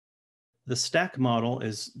The stack model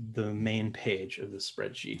is the main page of the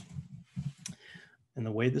spreadsheet. And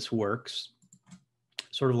the way this works,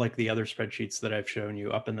 sort of like the other spreadsheets that I've shown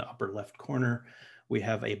you, up in the upper left corner, we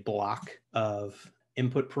have a block of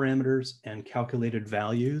input parameters and calculated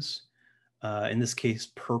values. In this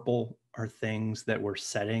case, purple are things that we're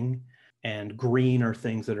setting, and green are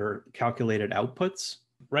things that are calculated outputs.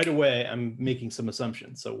 Right away, I'm making some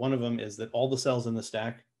assumptions. So one of them is that all the cells in the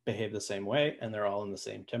stack behave the same way, and they're all in the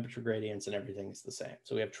same temperature gradients, and everything is the same.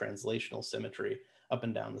 So we have translational symmetry up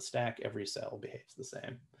and down the stack. Every cell behaves the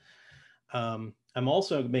same. I'm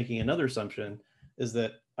also making another assumption, is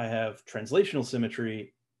that I have translational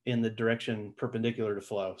symmetry in the direction perpendicular to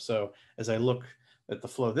flow. So as I look at the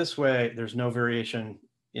flow this way, there's no variation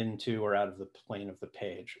into or out of the plane of the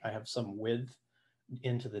page. I have some width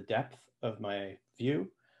into the depth of my view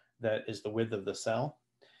that is the width of the cell,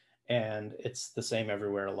 and it's the same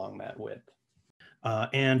everywhere along that width.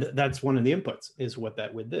 And that's one of the inputs, is what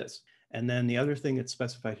that width is. And then the other thing that's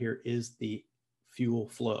specified here is the fuel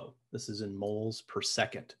flow. This is in moles per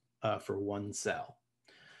second for one cell.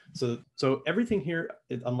 So everything here,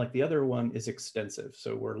 unlike the other one, is extensive.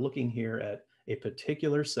 So we're looking here at a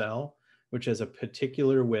particular cell, which has a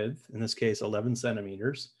particular width, in this case, 11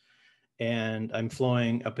 centimeters, and I'm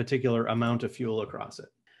flowing a particular amount of fuel across it.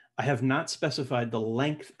 I have not specified the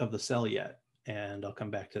length of the cell yet, and I'll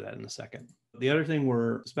come back to that in a second. The other thing,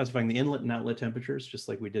 we're specifying the inlet and outlet temperatures, just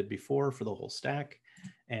like we did before for the whole stack,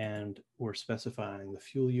 and we're specifying the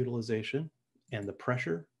fuel utilization and the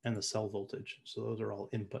pressure and the cell voltage. So those are all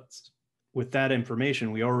inputs. With that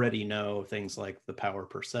information, we already know things like the power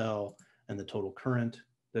per cell and the total current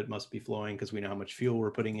that must be flowing, because we know how much fuel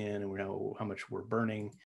we're putting in, and we know how much we're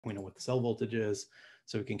burning. We know what the cell voltage is,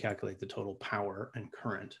 so we can calculate the total power and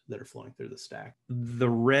current that are flowing through the stack. The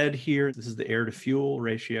red here, this is the air to fuel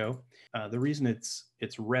ratio. The reason it's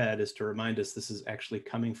red is to remind us this is actually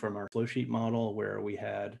coming from our flow sheet model, where we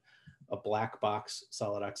had a black box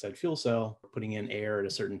solid oxide fuel cell, putting in air at a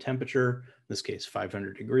certain temperature, in this case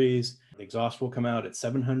 500 degrees. The exhaust will come out at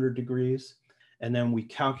 700 degrees. And then we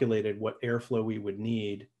calculated what airflow we would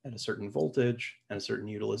need at a certain voltage and a certain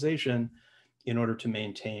utilization in order to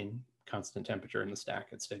maintain constant temperature in the stack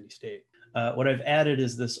at steady state. What I've added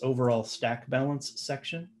is this overall stack balance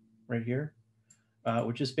section right here,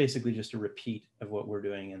 which is basically just a repeat of what we're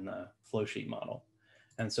doing in the flow sheet model.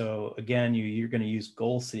 And so again, you're going to use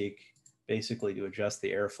goal seek basically to adjust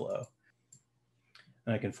the airflow.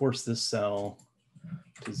 And I can force this cell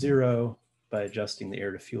to 0 by adjusting the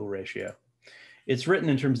air to fuel ratio. It's written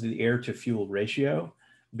in terms of the air to fuel ratio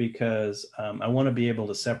because I want to be able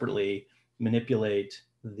to separately manipulate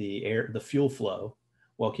the fuel flow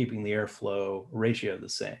while keeping the airflow ratio the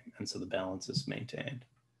same. And so the balance is maintained.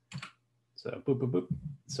 So boop, boop, boop.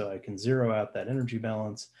 So I can zero out that energy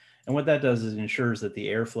balance. And what that does is it ensures that the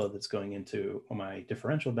airflow that's going into my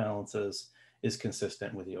differential balances is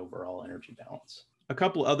consistent with the overall energy balance. A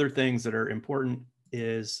couple other things that are important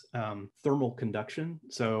is thermal conduction.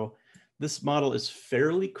 So this model is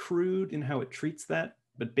fairly crude in how it treats that,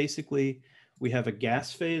 but basically we have a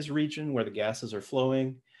gas phase region where the gases are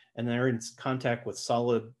flowing, and they're in contact with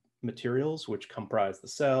solid materials, which comprise the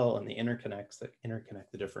cell and the interconnects that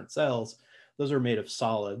interconnect the different cells. Those are made of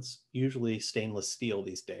solids, usually stainless steel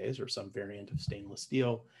these days, or some variant of stainless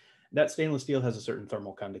steel. That stainless steel has a certain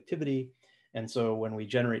thermal conductivity. And so when we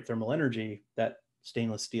generate thermal energy, that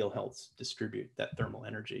stainless steel helps distribute that thermal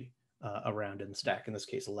energy around in the stack, in this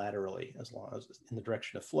case, laterally, as long as in the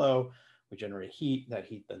direction of flow, we generate heat. That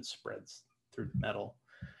heat then spreads through the metal.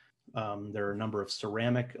 There are a number of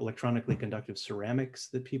ceramic, electronically conductive ceramics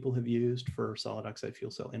that people have used for solid oxide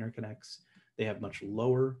fuel cell interconnects. They have much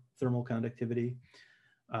lower thermal conductivity,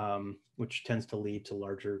 which tends to lead to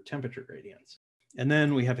larger temperature gradients. And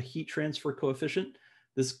then we have a heat transfer coefficient.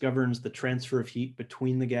 This governs the transfer of heat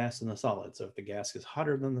between the gas and the solid. So if the gas is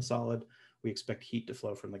hotter than the solid, we expect heat to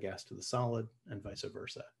flow from the gas to the solid and vice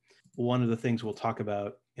versa. One of the things we'll talk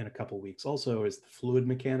about in a couple of weeks also is the fluid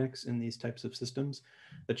mechanics in these types of systems.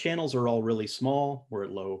 The channels are all really small. We're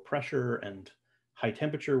at low pressure and high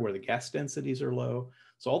temperature where the gas densities are low.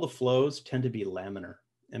 So all the flows tend to be laminar.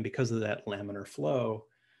 And because of that laminar flow,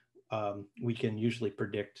 we can usually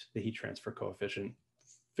predict the heat transfer coefficient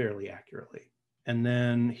fairly accurately. And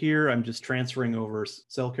then here I'm just transferring over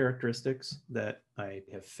cell characteristics that I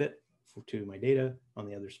have fit to my data on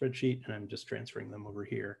the other spreadsheet, and I'm just transferring them over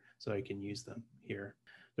here so I can use them here.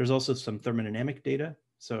 There's also some thermodynamic data.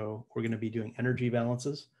 So we're going to be doing energy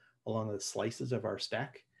balances along the slices of our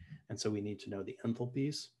stack. And so we need to know the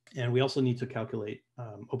enthalpies. And we also need to calculate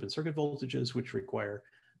open circuit voltages, which require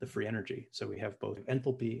the free energy. So we have both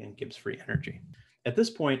enthalpy and Gibbs free energy. At this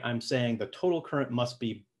point, I'm saying the total current must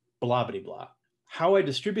be blah, blah, blah. How I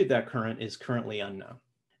distribute that current is currently unknown.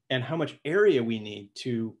 And how much area we need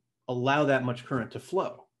to allow that much current to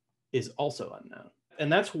flow is also unknown.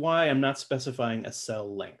 And that's why I'm not specifying a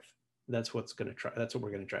cell length. That's what we're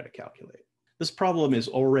going to try to calculate. This problem is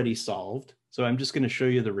already solved. So I'm just going to show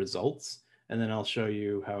you the results, and then I'll show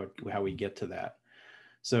you how we get to that.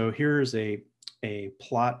 So here's a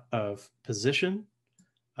plot of position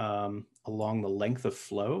along the length of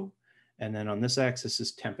flow. And then on this axis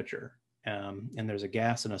is temperature. And there's a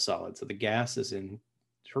gas and a solid. So the gas is in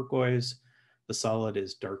turquoise, the solid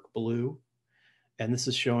is dark blue. And this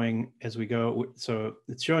is showing as we go, so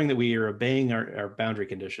it's showing that we are obeying our boundary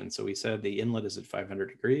conditions. So we said the inlet is at 500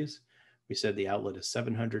 degrees. We said the outlet is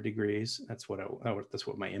 700 degrees. That's what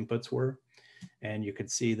my inputs were. And you can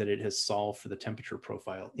see that it has solved for the temperature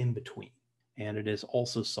profile in between. And it is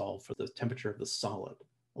also solved for the temperature of the solid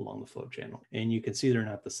along the flow channel. And you can see they're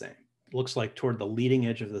not the same. It looks like toward the leading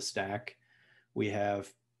edge of the stack, we have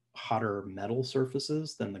hotter metal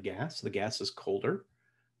surfaces than the gas. The gas is colder,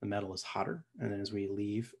 the metal is hotter. And then as we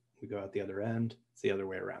leave, we go out the other end, it's the other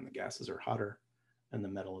way around. The gases are hotter and the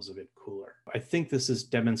metal is a bit cooler. I think this is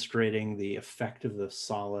demonstrating the effect of the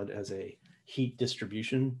solid as a heat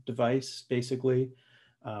distribution device, basically.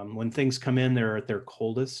 When things come in, they're at their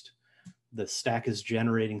coldest. The stack is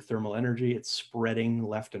generating thermal energy. It's spreading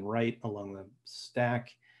left and right along the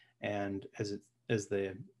stack. And as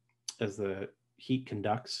the heat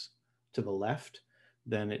conducts to the left,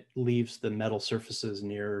 then it leaves the metal surfaces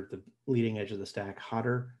near the leading edge of the stack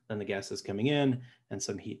hotter than the gas is coming in, and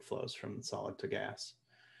some heat flows from the solid to gas.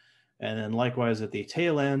 And then likewise at the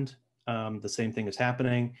tail end, the same thing is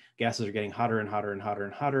happening. Gases are getting hotter and hotter and hotter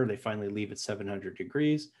and hotter. They finally leave at 700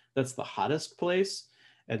 degrees. That's the hottest place.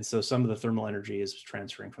 And so some of the thermal energy is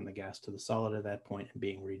transferring from the gas to the solid at that point and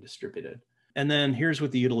being redistributed. And then here's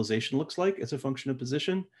what the utilization looks like as a function of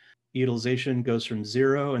position. Utilization goes from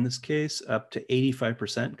 0 in this case up to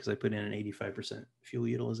 85%, because I put in an 85% fuel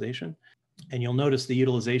utilization. And you'll notice the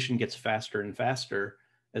utilization gets faster and faster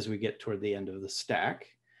as we get toward the end of the stack.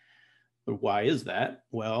 But why is that?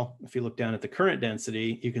 Well, if you look down at the current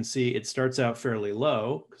density, you can see it starts out fairly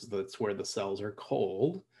low because that's where the cells are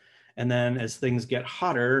cold. And then as things get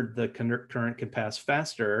hotter, the current can pass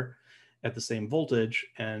faster at the same voltage,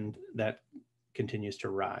 and that continues to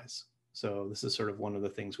rise. So this is sort of one of the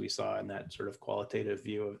things we saw in that sort of qualitative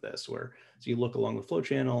view of this, where as you look along the flow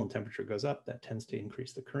channel and temperature goes up, that tends to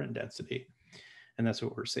increase the current density. And that's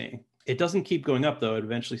what we're seeing. It doesn't keep going up though. It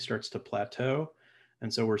eventually starts to plateau.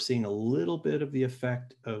 And so we're seeing a little bit of the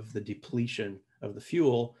effect of the depletion of the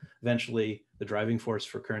fuel. Eventually the driving force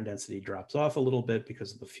for current density drops off a little bit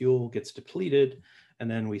because the fuel gets depleted. And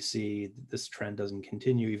then we see this trend doesn't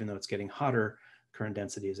continue, even though it's getting hotter, current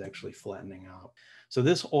density is actually flattening out. So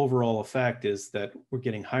this overall effect is that we're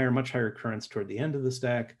getting much higher currents toward the end of the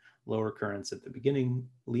stack, lower currents at the beginning,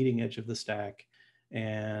 leading edge of the stack.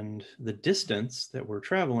 And the distance that we're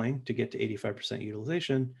traveling to get to 85%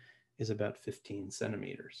 utilization is about 15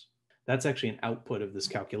 centimeters. That's actually an output of this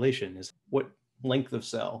calculation, is what length of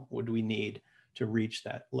cell would we need to reach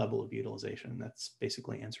that level of utilization? That's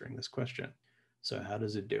basically answering this question. So how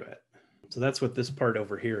does it do it? So that's what this part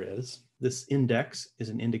over here is. This index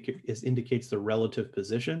indicates the relative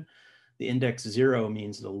position. The index 0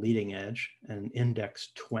 means the leading edge, and index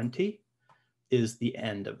 20 is the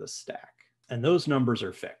end of the stack. And those numbers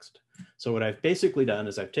are fixed. So what I've basically done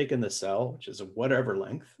is I've taken the cell, which is of whatever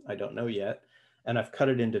length, I don't know yet, and I've cut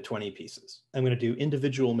it into 20 pieces. I'm going to do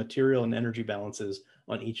individual material and energy balances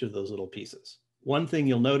on each of those little pieces. One thing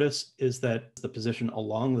you'll notice is that the position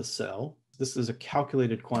along the cell, this is a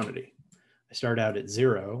calculated quantity. I start out at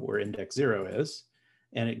 0, where index 0 is,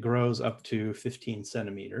 and it grows up to 15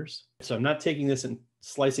 centimeters. So I'm not taking this and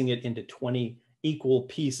slicing it into 20 equal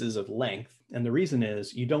pieces of length. And the reason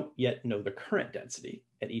is you don't yet know the current density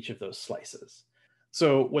at each of those slices.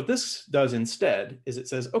 So what this does instead is it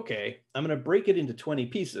says, okay, I'm going to break it into 20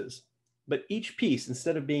 pieces, but each piece,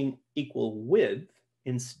 instead of being equal width,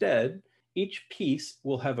 instead, each piece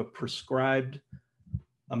will have a prescribed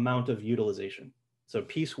amount of utilization. So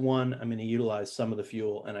piece 1, I'm going to utilize some of the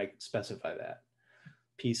fuel, and I specify that.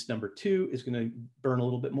 Piece number 2 is going to burn a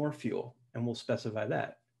little bit more fuel, and we'll specify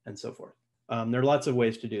that, and so forth. There are lots of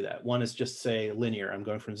ways to do that. One is just say linear. I'm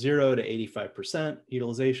going from 0 to 85%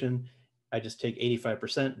 utilization. I just take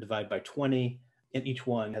 85%, divide by 20, and each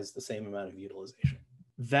one has the same amount of utilization.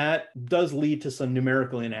 That does lead to some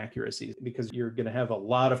numerical inaccuracies because you're going to have a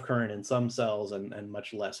lot of current in some cells and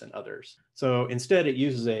much less in others. So instead, it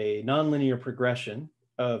uses a nonlinear progression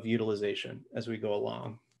of utilization as we go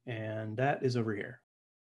along. And that is over here.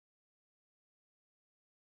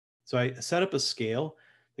 So I set up a scale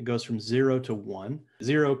that goes from 0 to 1.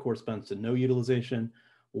 0 corresponds to no utilization.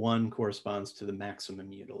 1 corresponds to the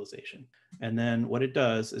maximum utilization. And then what it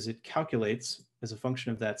does is it calculates, as a function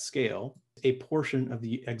of that scale, a portion of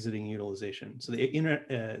the exiting utilization. So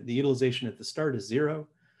the utilization at the start is 0.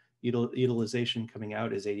 Utilization coming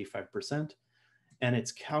out is 85%. And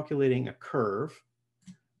it's calculating a curve.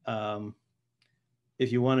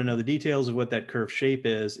 If you want to know the details of what that curve shape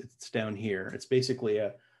is, it's down here. It's basically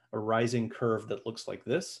a rising curve that looks like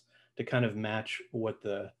this to kind of match what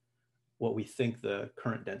we think the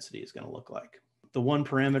current density is going to look like. The one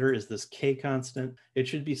parameter is this K constant. It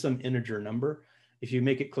should be some integer number. If you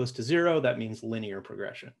make it close to 0, that means linear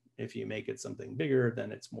progression. If you make it something bigger,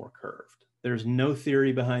 then it's more curved. There's no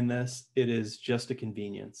theory behind this. It is just a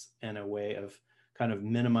convenience and a way of kind of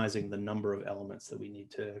minimizing the number of elements that we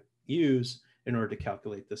need to use in order to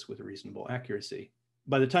calculate this with reasonable accuracy.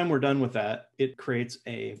 By the time we're done with that, it creates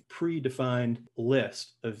a predefined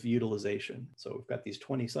list of utilization. So we've got these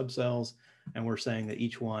 20 subcells, and we're saying that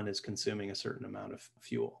each one is consuming a certain amount of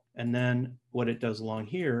fuel. And then what it does along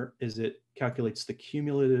here is it calculates the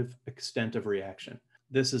cumulative extent of reaction.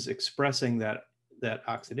 This is expressing that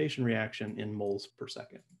oxidation reaction in moles per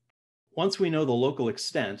second. Once we know the local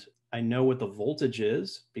extent, I know what the voltage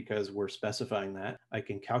is because we're specifying that. I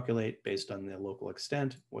can calculate based on the local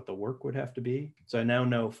extent what the work would have to be. So I now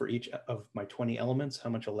know for each of my 20 elements how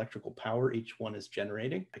much electrical power each one is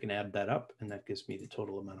generating. I can add that up, and that gives me the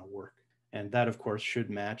total amount of work. And that, of course, should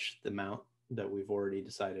match the amount that we've already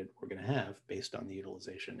decided we're going to have based on the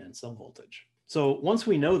utilization and cell voltage. So once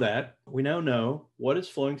we know that, we now know what is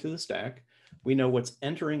flowing through the stack. We know what's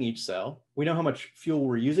entering each cell. We know how much fuel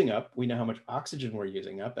we're using up. We know how much oxygen we're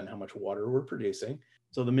using up and how much water we're producing.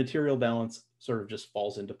 So the material balance sort of just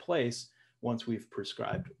falls into place once we've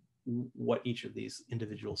prescribed what each of these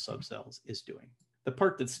individual subcells is doing. The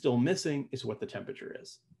part that's still missing is what the temperature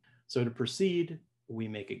is. So to proceed, we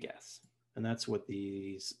make a guess. And that's what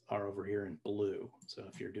these are over here in blue. So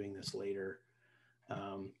if you're doing this later,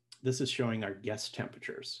 this is showing our guess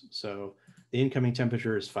temperatures. So the incoming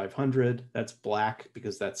temperature is 500. That's black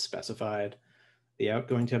because that's specified. The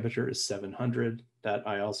outgoing temperature is 700. That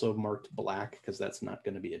I also marked black because that's not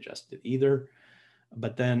going to be adjusted either.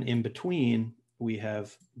 But then in between, we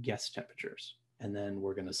have guess temperatures, and then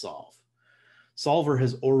we're going to solve. Solver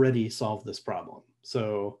has already solved this problem.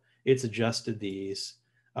 So it's adjusted these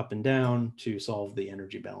up and down to solve the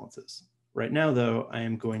energy balances. Right now, though, I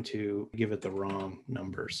am going to give it the wrong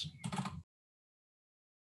numbers.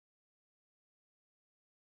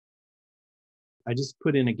 I just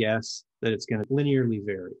put in a guess that it's going to linearly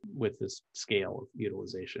vary with this scale of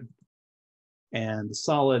utilization. And the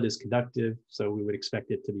solid is conductive, so we would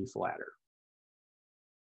expect it to be flatter.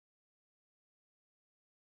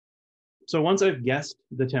 So once I've guessed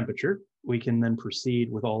the temperature, we can then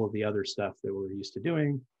proceed with all of the other stuff that we're used to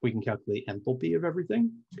doing. We can calculate enthalpy of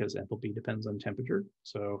everything because enthalpy depends on temperature.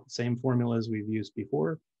 So same formula as we've used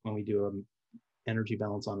before when we do an energy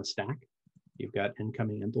balance on a stack. You've got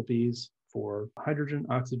incoming enthalpies for hydrogen,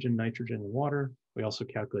 oxygen, nitrogen, and water. We also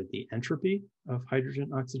calculate the entropy of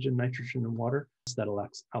hydrogen, oxygen, nitrogen, and water. So that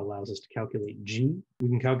allows us to calculate G. We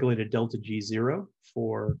can calculate a delta G0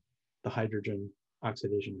 for the hydrogen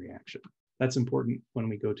oxidation reaction. That's important when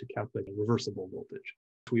we go to calculate a reversible voltage.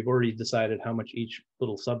 We've already decided how much each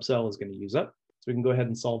little subcell is going to use up. So we can go ahead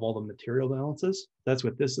and solve all the material balances. That's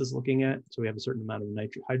what this is looking at. So we have a certain amount of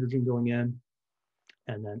hydrogen going in,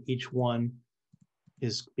 and then each one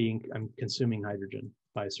is I'm consuming hydrogen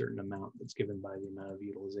by a certain amount that's given by the amount of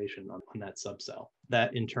utilization on that subcell.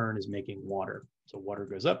 That in turn is making water. So water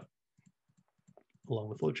goes up along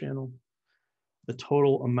the flow channel. The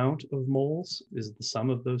total amount of moles is the sum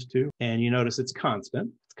of those two. And you notice it's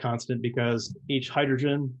constant. It's constant because each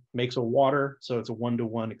hydrogen makes a water. So it's a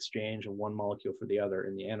one-to-one exchange of one molecule for the other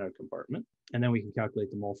in the anode compartment. And then we can calculate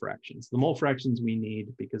the mole fractions. The mole fractions we need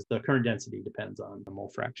because the current density depends on the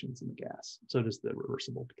mole fractions in the gas. So does the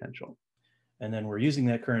reversible potential. And then we're using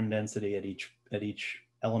that current density at each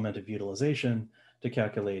element of utilization to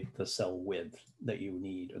calculate the cell width that you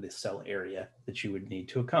need, or the cell area that you would need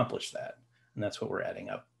to accomplish that. And that's what we're adding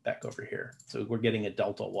up back over here. So we're getting a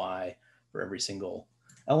delta Y for every single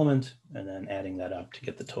element and then adding that up to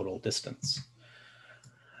get the total distance.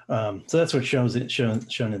 So that's what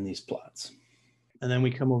shown in these plots. And then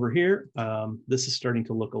we come over here. This is starting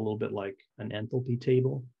to look a little bit like an enthalpy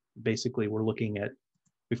table. Basically,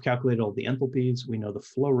 we've calculated all the enthalpies. We know the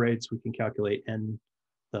flow rates. We can calculate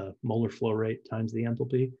the molar flow rate times the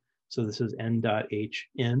enthalpy. So this is n dot h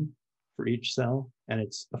in for each cell. And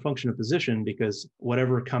it's a function of position because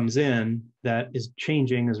whatever comes in, that is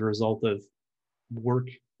changing as a result of work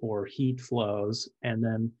or heat flows, and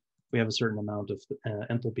then we have a certain amount of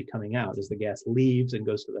enthalpy coming out. As the gas leaves and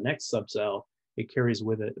goes to the next subcell, it carries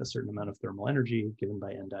with it a certain amount of thermal energy given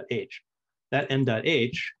by N dot H. That N dot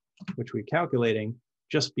H, which we're calculating,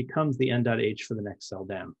 just becomes the N dot H for the next cell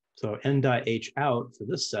down. So N dot H out for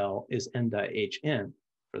this cell is N dot H in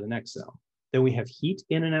for the next cell. Then we have heat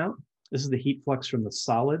in and out. This is the heat flux from the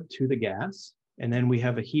solid to the gas. And then we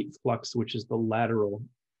have a heat flux, which is the lateral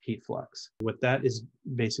heat flux. What that is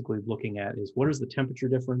basically looking at is what is the temperature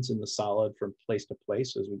difference in the solid from place to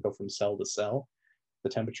place. So as we go from cell to cell, the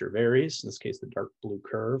temperature varies. In this case, the dark blue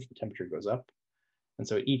curve, the temperature goes up. And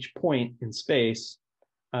so at each point in space,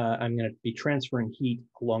 I'm going to be transferring heat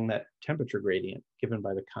along that temperature gradient given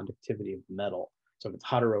by the conductivity of the metal. So if it's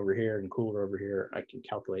hotter over here and cooler over here, I can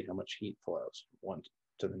calculate how much heat flows from one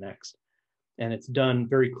to the next. And it's done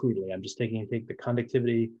very crudely. I'm just take the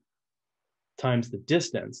conductivity times the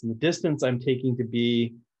distance. And the distance I'm taking to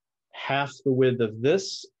be half the width of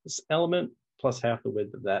this element plus half the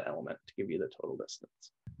width of that element to give you the total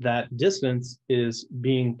distance. That distance is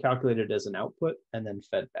being calculated as an output and then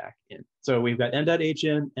fed back in. So we've got N dot H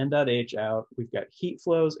in, N dot H out, we've got heat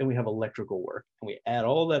flows, and we have electrical work. And we add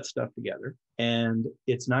all that stuff together. And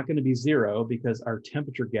it's not going to be zero because our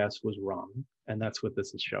temperature guess was wrong. And that's what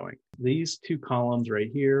this is showing. These two columns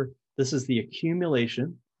right here, this is the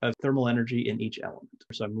accumulation of thermal energy in each element.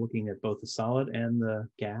 So I'm looking at both the solid and the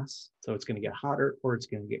gas. So it's going to get hotter or it's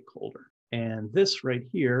going to get colder. And this right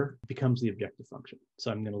here becomes the objective function.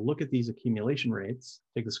 So I'm going to look at these accumulation rates,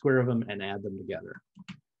 take the square of them and add them together.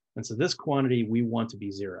 And so this quantity we want to be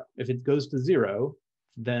zero. If it goes to zero,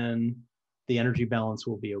 then the energy balance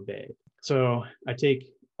will be obeyed. So I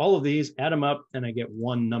take all of these, add them up, and I get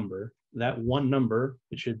one number. That one number,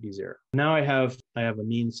 it should be zero. Now I have a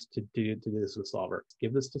means to do this with Solver.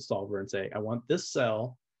 Give this to Solver and say, I want this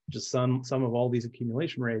cell, just sum of all these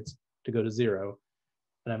accumulation rates, to go to zero.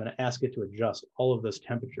 And I'm going to ask it to adjust all of those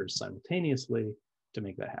temperatures simultaneously to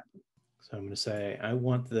make that happen. So I'm going to say, I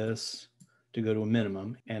want this to go to a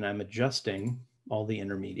minimum, and I'm adjusting all the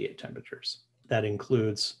intermediate temperatures. That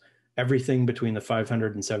includes everything between the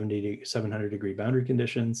 500 and 700 degree boundary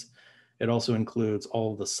conditions. It also includes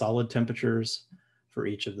all the solid temperatures for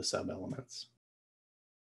each of the sub-elements.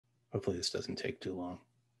 Hopefully this doesn't take too long.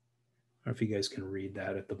 I don't know if you guys can read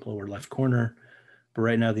that at the lower left corner, but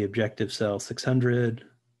right now the objective cell 600,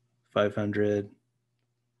 500,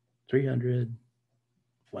 300,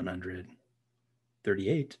 100,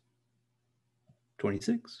 38,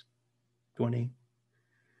 26, 20,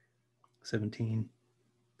 17,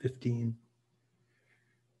 15.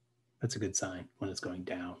 That's a good sign when it's going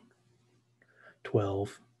down.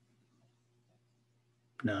 12,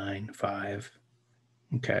 9, 5.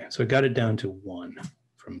 Okay, so I got it down to 1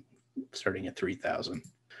 from starting at 3,000.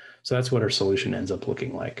 So that's what our solution ends up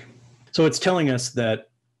looking like. So it's telling us that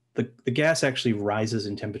the gas actually rises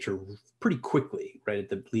in temperature pretty quickly right at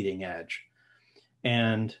the leading edge.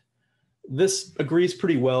 And this agrees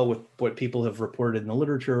pretty well with what people have reported in the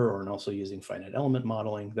literature, or also using finite element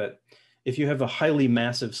modeling, that if you have a highly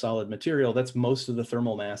massive solid material, that's most of the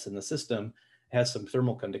thermal mass in the system, has some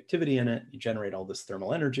thermal conductivity in it, you generate all this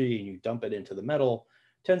thermal energy, and you dump it into the metal,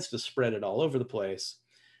 tends to spread it all over the place.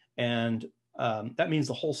 And that means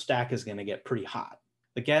the whole stack is going to get pretty hot.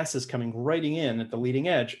 The gases coming right in at the leading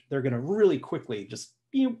edge, they're going to really quickly just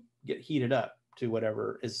get heated up to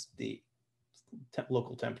whatever is the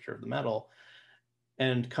local temperature of the metal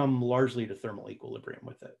and come largely to thermal equilibrium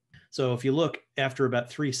with it. So if you look after about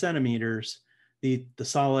 3 centimeters, the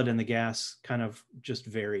solid and the gas kind of just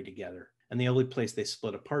vary together. And the only place they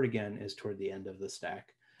split apart again is toward the end of the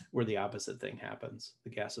stack, where the opposite thing happens. The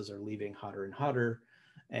gases are leaving hotter and hotter,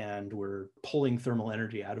 and we're pulling thermal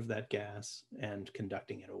energy out of that gas and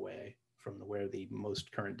conducting it away from where the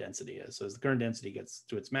most current density is. So as the current density gets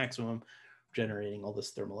to its maximum, generating all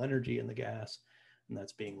this thermal energy in the gas, and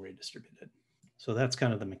that's being redistributed. So that's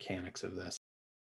kind of the mechanics of this.